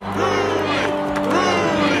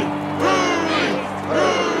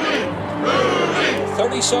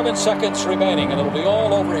27 seconds remaining, and it'll be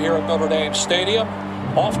all over here at Notre Dame Stadium.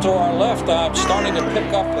 Off to our left, I'm starting to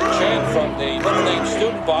pick up the chant from the Notre Dame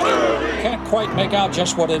student body. Can't quite make out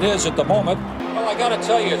just what it is at the moment. Well, I got to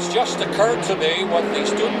tell you, it's just occurred to me what the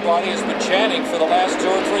student body has been chanting for the last 2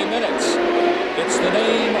 or 3 minutes. It's the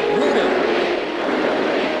name Rudy.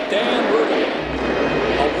 Dan Rudy,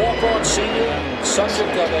 a walk-on senior,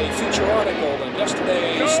 subject of a feature article in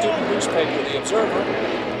yesterday's student newspaper, The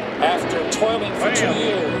Observer. After toiling for 2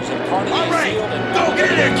 years at Carnegie Field and go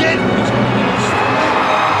get in there, kid!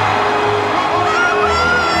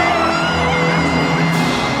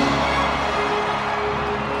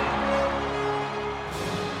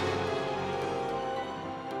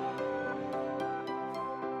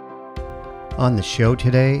 On the show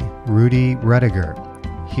today, Rudy Ruettiger,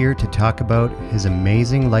 here to talk about his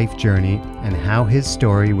amazing life journey and how his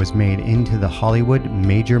story was made into the Hollywood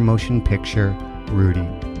major motion picture, Rudy.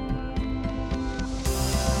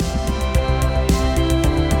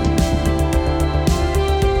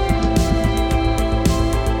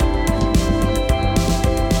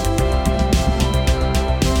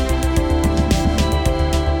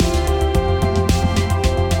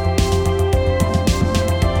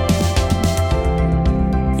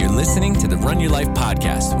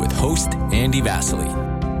 Host Andy Vasily.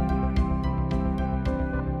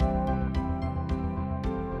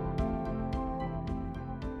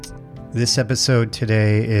 This episode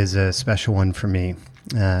today is a special one for me.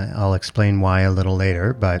 I'll explain why a little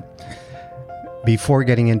later, but before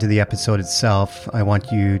getting into the episode itself, I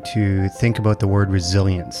want you to think about the word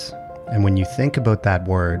resilience. And when you think about that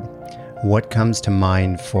word, what comes to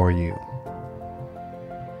mind for you?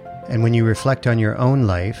 And when you reflect on your own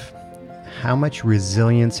life, how much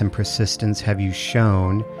resilience and persistence have you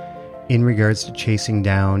shown in regards to chasing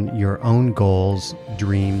down your own goals,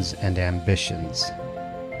 dreams, and ambitions?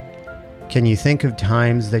 Can you think of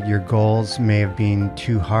times that your goals may have been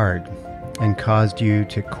too hard and caused you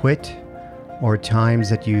to quit, or times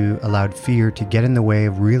that you allowed fear to get in the way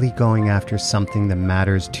of really going after something that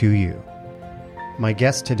matters to you? My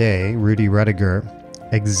guest today, Rudy Ruettiger,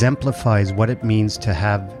 exemplifies what it means to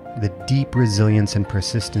have the deep resilience and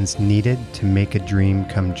persistence needed to make a dream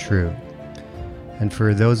come true. And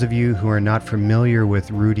for those of you who are not familiar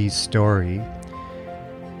with Rudy's story,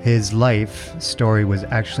 his life story was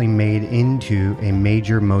actually made into a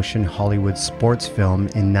major motion Hollywood sports film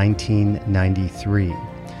in 1993.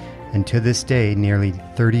 And to this day, nearly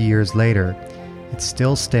 30 years later, it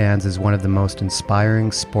still stands as one of the most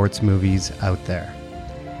inspiring sports movies out there.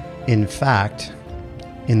 In fact,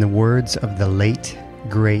 in the words of the late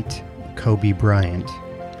great Kobe Bryant,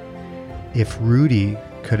 if Rudy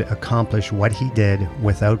could accomplish what he did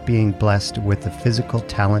without being blessed with the physical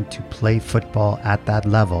talent to play football at that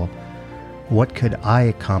level, what could I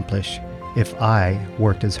accomplish if I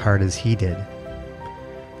worked as hard as he did?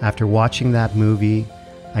 After watching that movie,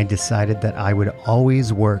 I decided that I would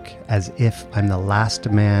always work as if I'm the last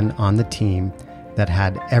man on the team that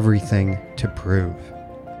had everything to prove.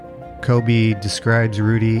 Kobe describes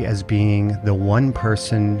Rudy as being the one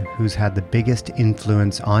person who's had the biggest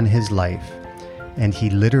influence on his life, and he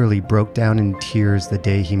literally broke down in tears the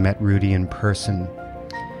day he met Rudy in person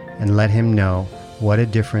and let him know what a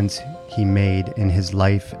difference he made in his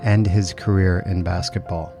life and his career in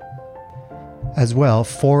basketball. As well,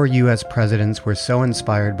 4 U.S. presidents were so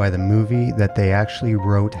inspired by the movie that they actually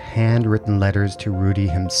wrote handwritten letters to Rudy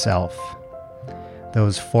himself.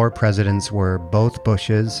 Those 4 presidents were both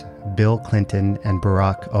Bushes, Bill Clinton, and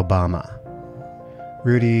Barack Obama.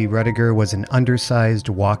 Rudy Ruettiger was an undersized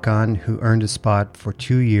walk-on who earned a spot for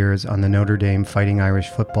 2 years on the Notre Dame Fighting Irish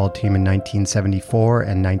football team in 1974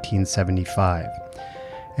 and 1975.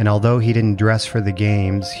 And although he didn't dress for the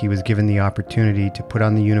games, he was given the opportunity to put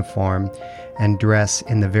on the uniform and dress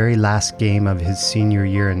in the very last game of his senior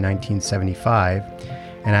year in 1975,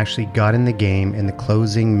 and actually got in the game in the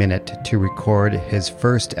closing minute to record his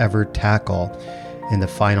first ever tackle in the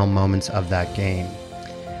final moments of that game.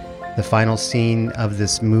 The final scene of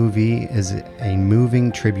this movie is a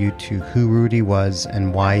moving tribute to who Rudy was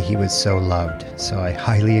and why he was so loved. So I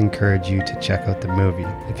highly encourage you to check out the movie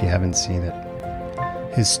if you haven't seen it.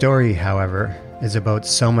 His story, however, is about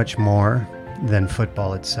so much more than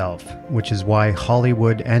football itself, which is why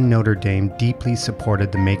Hollywood and Notre Dame deeply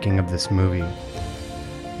supported the making of this movie.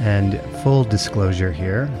 And full disclosure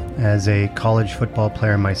here, as a college football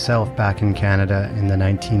player myself back in Canada in the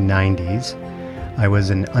 1990s, I was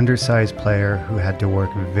an undersized player who had to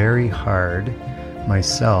work very hard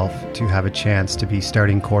myself to have a chance to be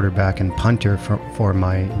starting quarterback and punter for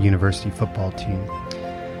my university football team.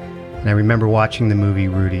 And I remember watching the movie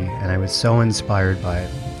Rudy, and I was so inspired by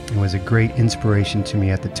it. It was a great inspiration to me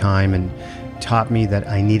at the time and taught me that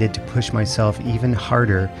I needed to push myself even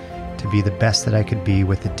harder to be the best that I could be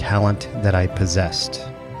with the talent that I possessed.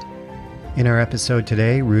 In our episode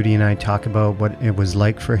today, Rudy and I talk about what it was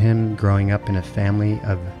like for him growing up in a family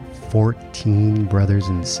of 14 brothers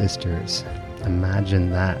and sisters. Imagine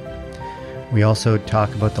that. We also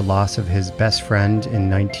talk about the loss of his best friend in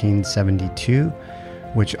 1972,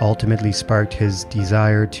 which ultimately sparked his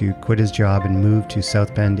desire to quit his job and move to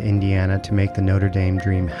South Bend, Indiana to make the Notre Dame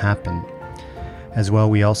dream happen. As well,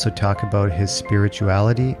 we also talk about his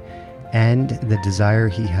spirituality and the desire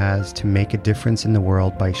he has to make a difference in the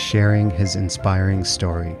world by sharing his inspiring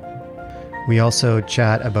story. We also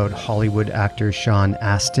chat about Hollywood actor Sean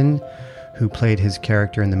Astin, who played his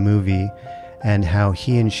character in the movie, and how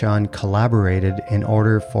he and Sean collaborated in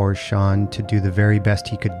order for Sean to do the very best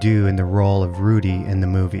he could do in the role of Rudy in the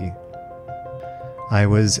movie. I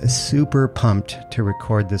was super pumped to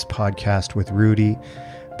record this podcast with Rudy,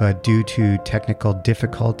 but due to technical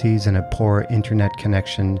difficulties and a poor internet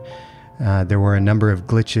connection, there were a number of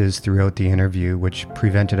glitches throughout the interview, which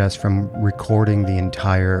prevented us from recording the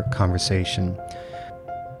entire conversation.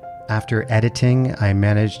 After editing, I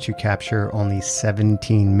managed to capture only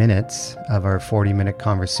 17 minutes of our 40-minute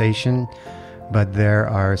conversation, but there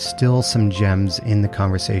are still some gems in the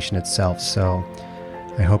conversation itself, so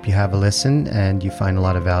I hope you have a listen and you find a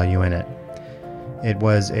lot of value in it. It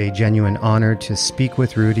was a genuine honor to speak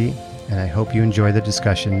with Rudy, and I hope you enjoy the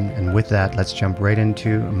discussion. And with that, let's jump right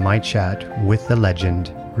into my chat with the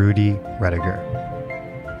legend, Rudy Ruettiger.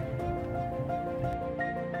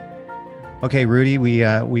 Okay, Rudy,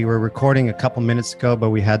 we were recording a couple minutes ago, but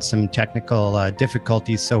we had some technical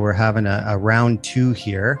difficulties, so we're having a round two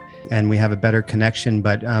here, and we have a better connection.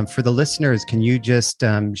 But for the listeners, can you just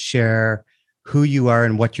share who you are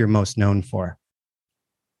and what you're most known for?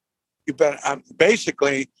 You bet.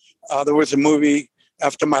 Basically, there was a movie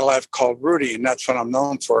after my life called Rudy, and that's what I'm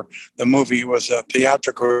known for. The movie was a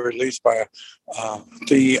theatrical release by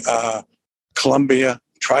the Columbia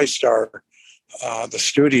TriStar, the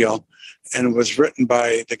studio, and it was written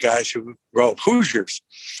by the guys who wrote Hoosiers.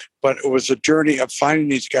 But it was a journey of finding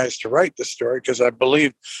these guys to write the story, because I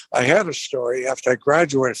believed I had a story after I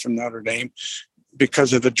graduated from Notre Dame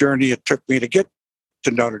because of the journey it took me to get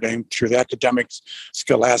to Notre Dame through the academics,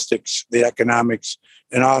 scholastics, the economics,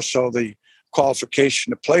 and also the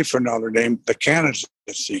qualification to play for Notre Dame, the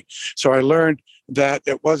candidacy. So I learned that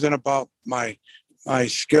it wasn't about my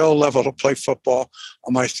skill level to play football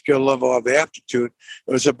or my skill level of the aptitude.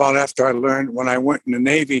 It was about after I learned when I went in the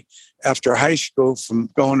Navy after high school, from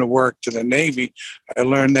going to work to the Navy, I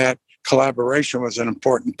learned that collaboration was an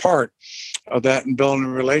important part of that, and building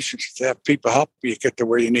relationships to have people help you get to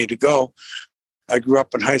where you need to go. I grew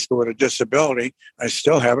up in high school with a disability. I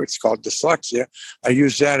still have it. It's called dyslexia. I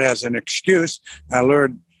use that as an excuse. I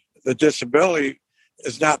learned the disability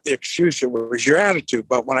is not the excuse. It was your attitude.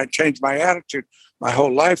 But when I changed my attitude, my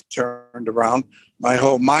whole life turned around. My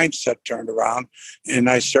whole mindset turned around. And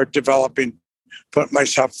I started developing, putting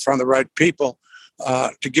myself in front of the right people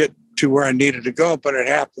to get to where I needed to go. But it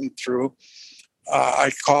happened through,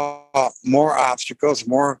 I call more obstacles,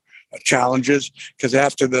 more challenges, because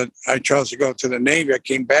after I chose to go to the Navy, I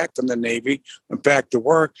came back from the Navy, went back to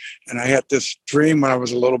work, and I had this dream when I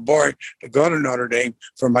was a little boy to go to Notre Dame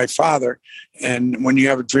for my father. And when you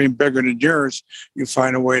have a dream bigger than yours, you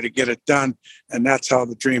find a way to get it done. And that's how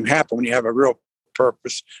the dream happened, when you have a real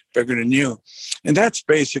purpose bigger than you. And that's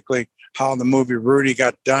basically how the movie Rudy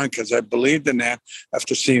got done, because I believed in that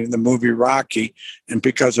after seeing the movie Rocky. And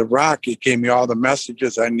because of Rocky, it gave me all the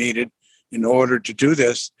messages I needed in order to do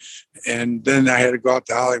this. And then I had to go out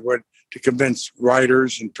to Hollywood to convince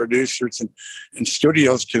writers and producers and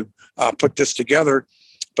studios to put this together.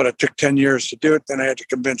 But it took 10 years to do it. Then I had to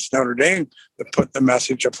convince Notre Dame to put the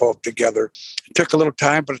message of hope together. It took a little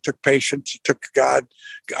time, but it took patience. It took God.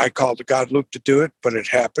 I called the God loop to do it, but it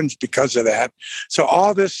happens because of that. So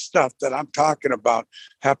all this stuff that I'm talking about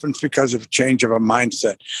happens because of a change of a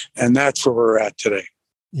mindset. And that's where we're at today.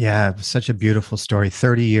 Yeah, such a beautiful story.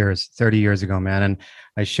 30 years ago, man. And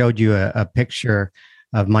I showed you a picture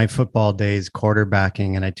of my football days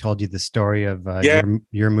quarterbacking, and I told you the story of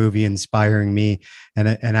your movie inspiring me. And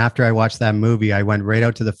after I watched that movie, I went right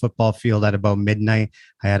out to the football field at about midnight.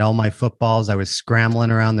 I had all my footballs. I was scrambling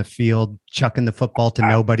around the field, chucking the football to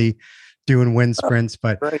nobody, doing wind sprints.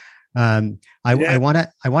 But I want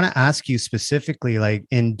to ask you specifically, like,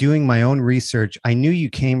 in doing my own research, I knew you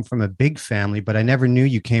came from a big family, but I never knew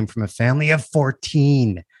you came from a family of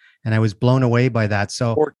 14, and I was blown away by that.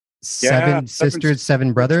 So seven sisters,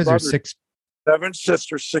 seven brothers, or six? 7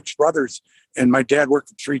 sisters, 6 brothers, and my dad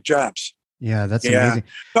worked 3 jobs. Yeah, that's Yeah. amazing.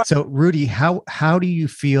 So, Rudy, how do you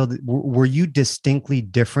feel? Were you distinctly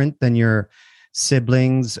different than your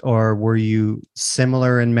siblings, or were you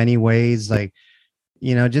similar in many ways? Like,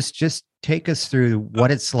 just take us through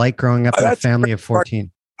what it's like growing up in a That's family of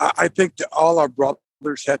 14. I think that all our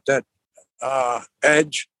brothers had that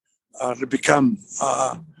edge to become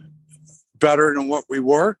better than what we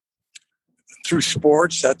were through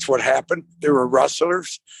sports. That's what happened. They were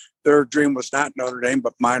wrestlers. Their dream was not Notre Dame,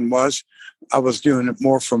 but mine was. I was doing it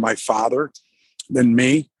more for my father than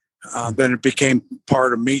me. Then it became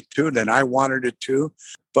part of me too. Then I wanted it too.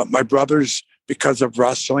 But my brothers, because of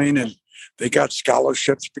wrestling, and they got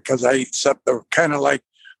scholarships because I set the kind of like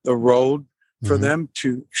the road for them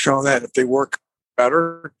to show that if they work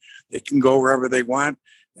better, they can go wherever they want.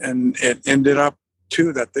 And it ended up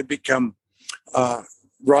too that they become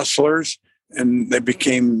wrestlers, and they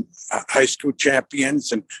became high school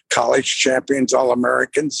champions and college champions,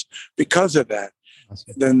 All-Americans because of that.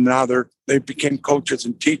 Awesome. Then now they became coaches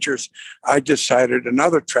and teachers. I decided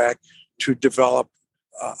another track to develop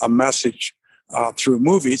a message through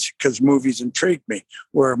movies, because movies intrigued me,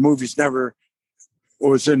 where movies never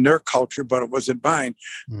was in their culture, but it wasn't mine,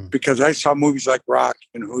 because I saw movies like Rock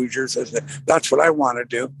and Hoosiers. I said, that's what I want to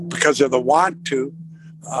do, because of the want to,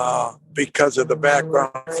 because of the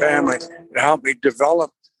background family. It helped me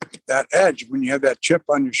develop that edge. When you have that chip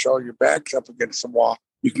on your shoulder, your back's up against the wall,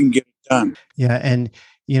 you can get it done. Yeah. And,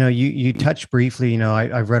 you touched briefly,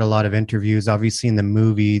 I've read a lot of interviews. Obviously in the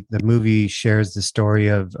movie shares the story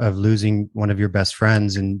of losing one of your best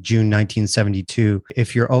friends in June 1972.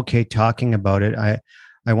 If you're okay talking about it,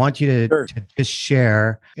 I want you to just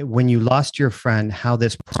share, when you lost your friend, how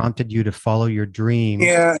this prompted you to follow your dream.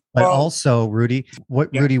 Yeah. But also, Rudy,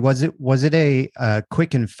 Rudy, was it a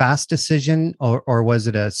quick and fast decision, or was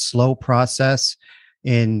it a slow process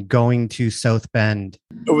in going to South Bend?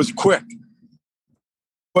 It was quick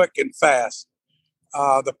and fast.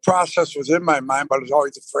 The process was in my mind, but I was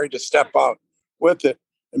always afraid to step out with it.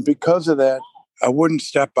 And because of that, I wouldn't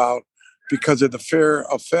step out because of the fear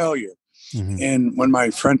of failure. Mm-hmm. And when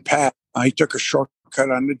my friend Pat, he took a shortcut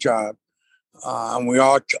on the job. And we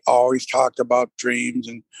all always talked about dreams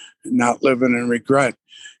and not living in regret.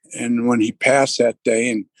 And when he passed that day,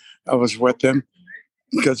 and I was with him,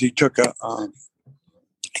 because he took a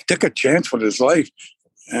chance with his life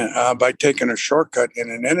by taking a shortcut, and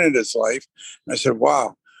it ended his life. And I said,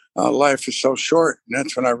 wow, life is so short. And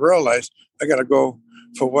that's when I realized I got to go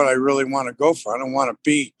for what I really want to go for. I don't want to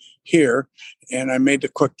be here. And I made the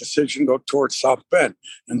quick decision, go towards South Bend.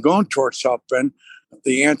 And going towards South Bend,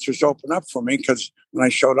 the answers opened up for me, because when I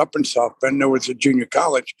showed up in South Bend, there was a junior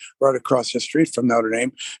college right across the street from Notre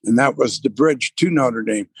Dame. And that was the bridge to Notre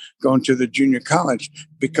Dame, going to the junior college.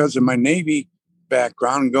 Because of my Navy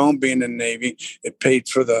background, being in the Navy, it paid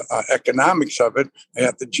for the economics of it. I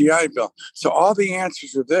had the GI Bill. So all the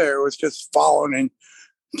answers were there. It was just following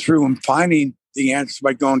through and finding the answers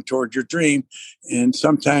by going towards your dream. And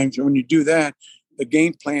sometimes when you do that, the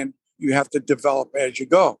game plan you have to develop as you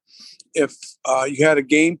go. If you had a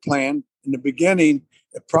game plan in the beginning,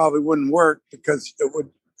 it probably wouldn't work, because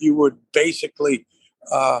you would basically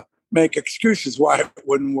make excuses why it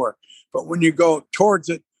wouldn't work. But when you go towards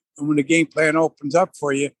it, and when the game plan opens up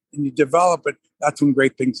for you and you develop it, that's when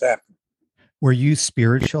great things happen. Were you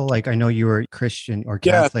spiritual? Like, I know you were Christian or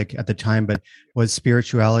Catholic at the time, but was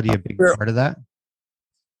spirituality a big part of that?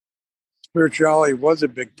 Spirituality was a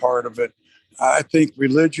big part of it. I think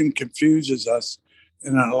religion confuses us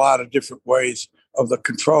in a lot of different ways of the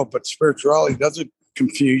control, but spirituality doesn't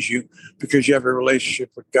confuse you, because you have a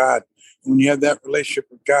relationship with God. When you have that relationship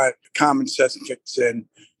with God, common sense kicks in,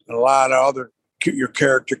 and a lot of your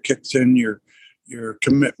character kicks in, your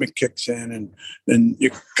commitment kicks in, and then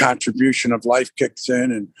your contribution of life kicks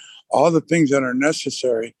in, and all the things that are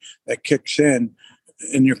necessary that kicks in.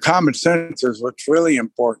 And your common sense is what's really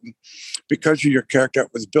important, because of your character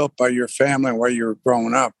that was built by your family and where you were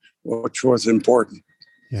growing up, which was important.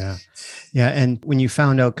 Yeah. Yeah. And when you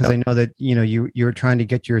found out, because I know that, you were trying to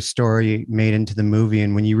get your story made into the movie.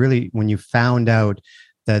 And when you found out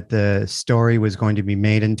that the story was going to be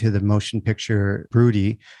made into the motion picture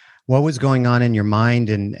Rudy, what was going on in your mind,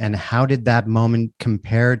 and how did that moment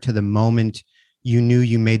compare to the moment you knew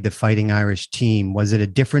you made the Fighting Irish team? Was it a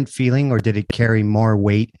different feeling, or did it carry more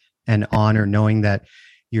weight and honor, knowing that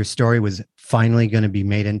your story was finally going to be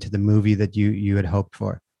made into the movie that you had hoped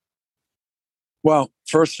for? Well,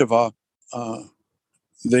 first of all,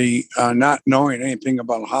 the not knowing anything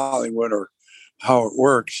about Hollywood or how it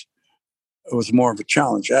works, it was more of a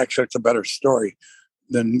challenge. Actually, it's a better story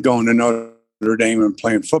than going to Notre Dame and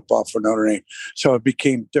playing football for Notre Dame. So it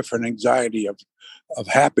became different anxiety of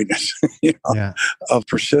happiness, Yeah. of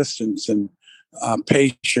persistence and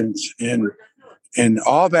patience and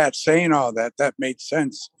all that. Saying all that, that made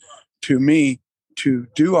sense to me to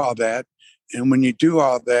do all that. And when you do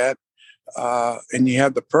all that and you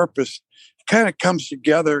have the purpose, it kind of comes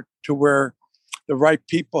together to where the right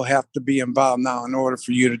people have to be involved now in order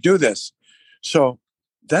for you to do this. So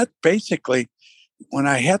that basically, when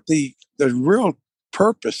I had the real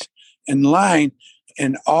purpose in line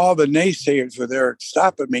and all the naysayers were there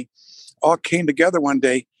stopping me, all came together one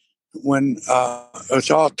day when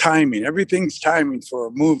it's all timing. Everything's timing for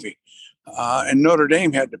a movie. And Notre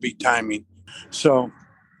Dame had to be timing. So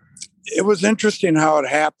it was interesting how it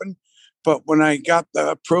happened. But when I got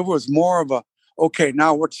the approval, it was more of a, okay,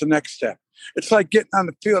 now what's the next step? It's like getting on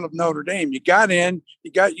the field of Notre Dame. You got in,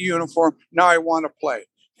 you got your uniform. Now I want to play.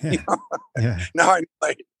 Yeah. Yeah. Now I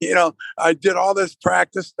play. I did all this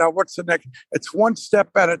practice. Now what's the next? It's one step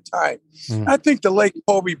at a time. I think the late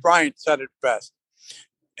Kobe Bryant said it best.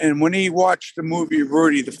 And when he watched the movie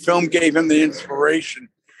Rudy, the film gave him the inspiration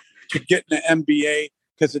to get in the NBA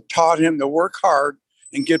because it taught him to work hard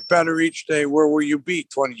and get better each day. Where will you be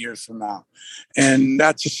 20 years from now? And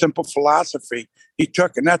that's a simple philosophy he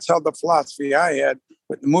took. And that's how the philosophy I had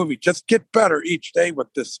with the movie. Just get better each day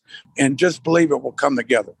with this and just believe it will come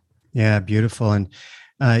together. Yeah, beautiful. And,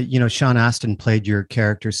 Sean Astin played your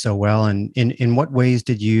character so well. And in what ways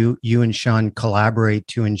did you and Sean collaborate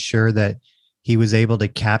to ensure that he was able to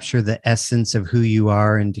capture the essence of who you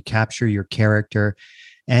are and to capture your character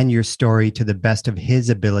and your story to the best of his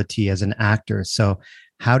ability as an actor? So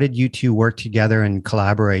how did you two work together and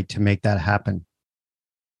collaborate to make that happen?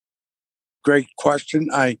 Great question.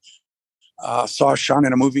 I saw Sean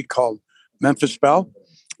in a movie called Memphis Belle,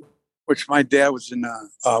 which my dad was in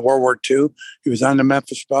World War II. He was on the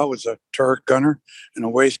Memphis Belle, was a turret gunner and a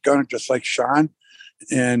waist gunner, just like Sean.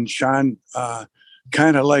 And Sean,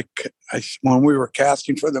 kind of like when we were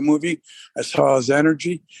casting for the movie, I saw his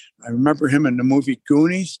energy. I remember him in the movie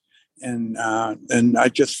Goonies. And I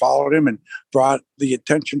just followed him and brought the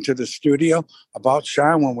attention to the studio about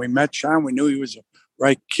Sean. When we met Sean, we knew he was a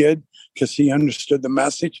right kid because he understood the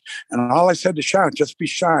message. And all I said to Sean, just be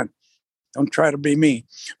Sean. Don't try to be me,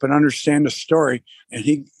 but understand the story. And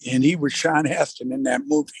he was Sean Astin in that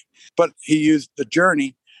movie. But he used the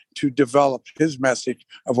journey to develop his message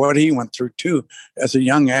of what he went through too as a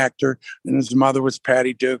young actor. And his mother was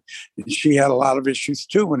Patty Duke, and she had a lot of issues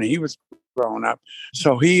too when he was growing up.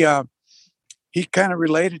 So he kind of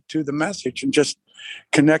related to the message and just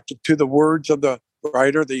connected to the words of the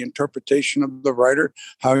writer, the interpretation of the writer,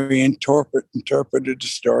 how he interpreted the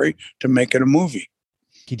story to make it a movie.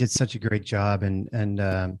 He did such a great job,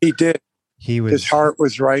 and he did. His heart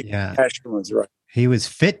was right. Yeah, passion was right. He was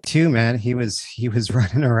fit too, man. He was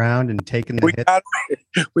running around and taking the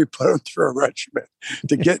hits. We put him through a regimen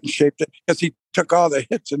to get in shape because he took all the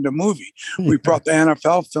hits in the movie. We brought the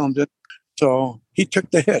NFL filmed it, so he took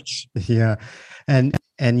the hits. Yeah, and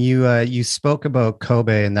you spoke about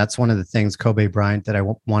Kobe, and that's one of the things, Kobe Bryant, that I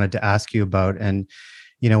wanted to ask you about. And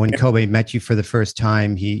when Kobe met you for the first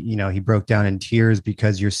time, he broke down in tears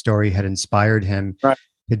because your story had inspired him. Right.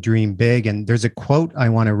 To dream big. And there's a quote I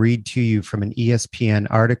want to read to you from an ESPN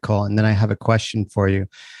article, and then I have a question for you.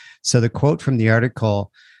 So the quote from the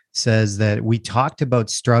article says that we talked about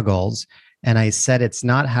struggles, and I said, it's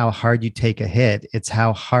not how hard you take a hit, it's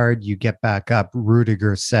how hard you get back up,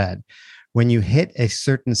 Rudiger said. When you hit a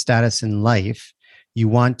certain status in life, you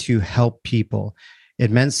want to help people. It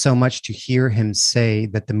meant so much to hear him say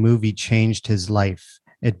that the movie changed his life.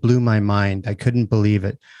 It blew my mind. I couldn't believe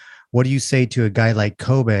it. What do you say to a guy like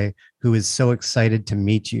Kobe who is so excited to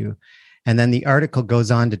meet you? And then the article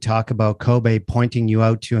goes on to talk about Kobe pointing you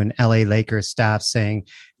out to an LA Lakers staff saying,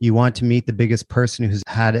 you want to meet the biggest person who's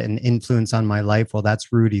had an influence on my life? Well,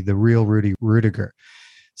 that's Rudy, the real Rudy Rudiger.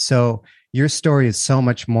 So your story is so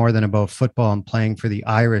much more than about football and playing for the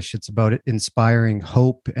Irish. It's about inspiring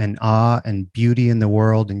hope and awe and beauty in the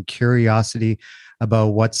world and curiosity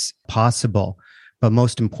about what's possible. But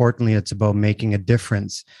most importantly, it's about making a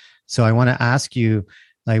difference. So I want to ask you,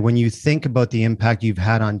 like, when you think about the impact you've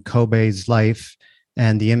had on Kobe's life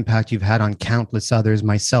and the impact you've had on countless others,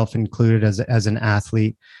 myself included as an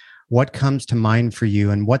athlete, what comes to mind for you,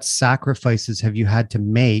 and what sacrifices have you had to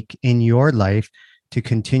make in your life to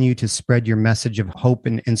continue to spread your message of hope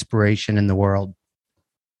and inspiration in the world?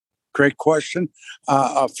 Great question.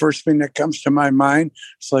 First thing that comes to my mind,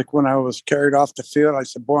 it's like when I was carried off the field, I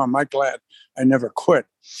said, boy, am I glad I never quit.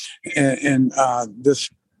 And this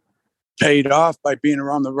paid off by being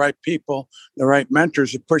around the right people, the right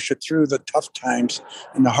mentors to push it through the tough times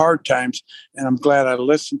and the hard times. And I'm glad I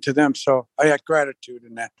listened to them. So I had gratitude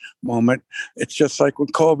in that moment. It's just like when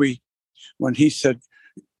Kobe, when he said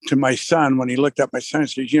to my son, when he looked at my son and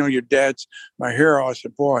said, your dad's my hero. I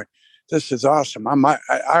said, boy, this is awesome. I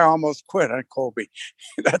almost quit on Kobe.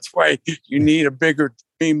 That's why you need a bigger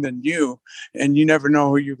team than you, and you never know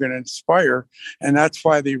who you're going to inspire. And that's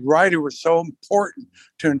why the writer was so important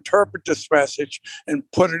to interpret this message and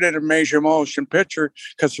put it in a major motion picture.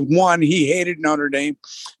 Because one, he hated Notre Dame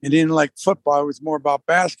and didn't like football. It was more about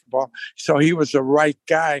basketball. So he was the right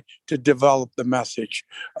guy to develop the message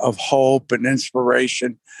of hope and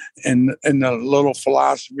inspiration and the little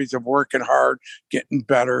philosophies of working hard, getting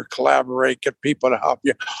better, collaborate, get people to help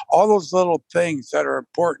you. All those little things that are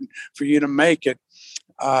important for you to make it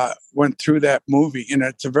went through that movie. And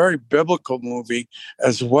it's a very biblical movie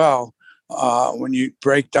as well. When you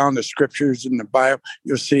break down the scriptures in the Bible,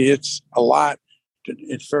 you'll see it's a lot.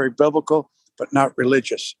 It's very biblical, but not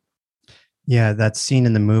religious. Yeah, that scene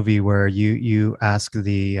in the movie where you ask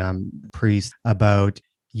the priest about,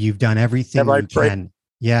 you've done everything you can.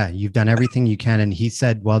 Yeah, you've done everything you can. And he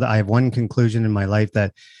said, well, I have one conclusion in my life,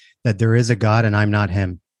 that there is a God and I'm not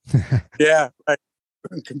him. Yeah, right.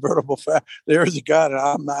 Convertible fact. There is a God and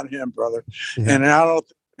I'm not him, brother. Yeah. And I don't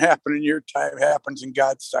think it happen in your time, it happens in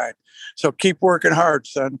God's time. So keep working hard,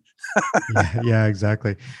 son. Yeah,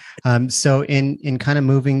 exactly. So in kind of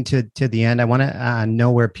moving to the end, I want to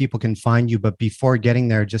know where people can find you. But before getting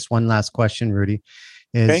there, just one last question, Rudy,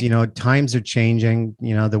 is, okay. Times are changing.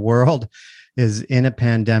 The world is in a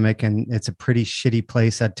pandemic and it's a pretty shitty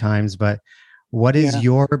place at times, but what is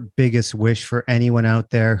your biggest wish for anyone out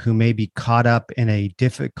there who may be caught up in a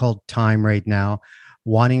difficult time right now,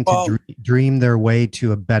 wanting to dream their way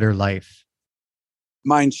to a better life?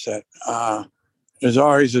 Mindset. There's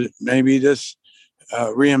always maybe this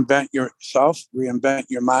reinvent yourself, reinvent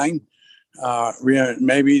your mind.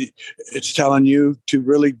 Maybe it's telling you to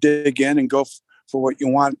really dig in and go for what you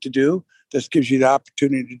want to do. This gives you the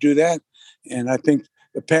opportunity to do that. And I think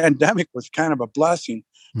the pandemic was kind of a blessing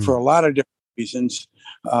for a lot of different reasons.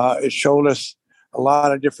 It showed us a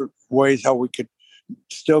lot of different ways how we could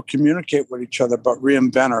still communicate with each other, but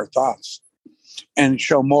reinvent our thoughts and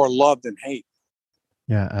show more love than hate.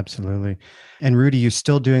 Yeah, absolutely. And Rudy, you're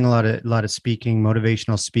still doing a lot of speaking,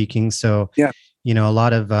 motivational speaking. So, a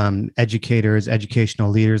lot of educators, educational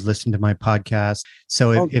leaders listen to my podcast.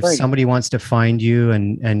 So if somebody wants to find you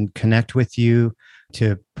and connect with you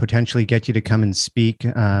to potentially get you to come and speak,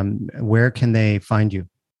 where can they find you?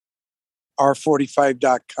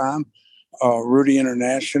 R45.com,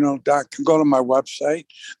 RudyInternational.com. Go to my website.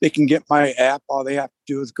 They can get my app. All they have to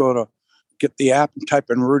do is get the app and type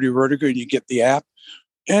in Rudy Ruettiger and you get the app.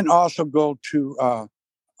 And also go to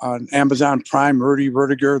on Amazon Prime, Rudy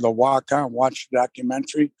Ruettiger, The Walk On, watch the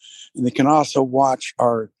documentary. And they can also watch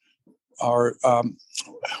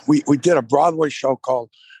we did a Broadway show called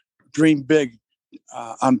Dream Big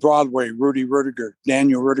on Broadway, Rudy Ruettiger,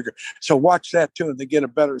 Daniel Ruettiger. So watch that too, and they get a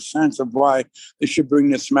better sense of why they should bring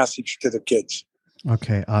this message to the kids.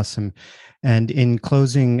 Okay, awesome. And in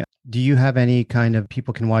closing, do you have any kind of,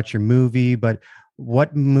 people can watch your movie, but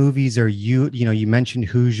what movies are you mentioned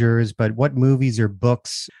Hoosiers, but what movies or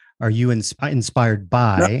books are you inspired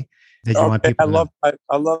by that you want people to know?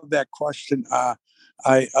 I love that question.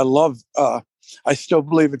 I still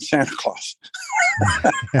believe in Santa Claus.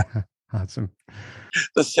 Awesome.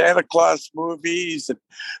 The Santa Claus movies, and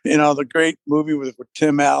the great movie with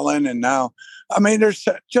Tim Allen, and now, there's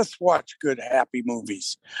just watch good, happy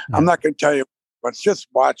movies. Yeah. I'm not going to tell you, but just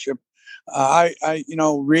watch them.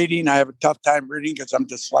 Reading, I have a tough time reading because I'm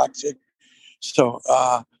dyslexic. So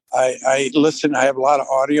I listen. I have a lot of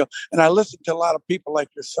audio, and I listen to a lot of people like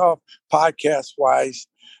yourself, podcast wise,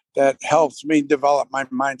 that helps me develop my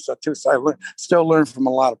mindset too. So I still learn from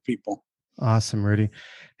a lot of people. Awesome, Rudy.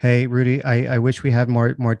 Hey, Rudy, I wish we had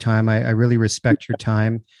more time. I really respect your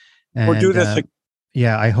time. And, we'll do this again.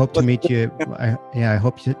 Yeah, I hope to meet you. I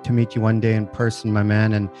hope to meet you one day in person, my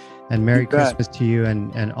man. And Merry Christmas to you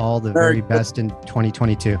and all the very best in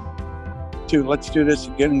 2022. Let's do this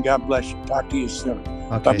again, and God bless you. Talk to you soon.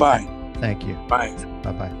 Okay. Bye-bye. Thank you. Bye.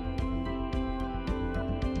 Bye-bye.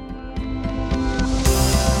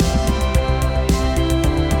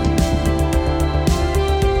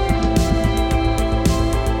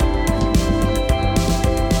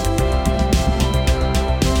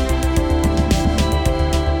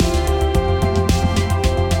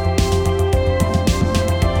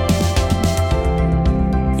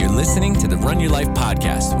 Listening to the Run Your Life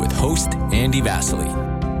podcast with host Andy Vasily.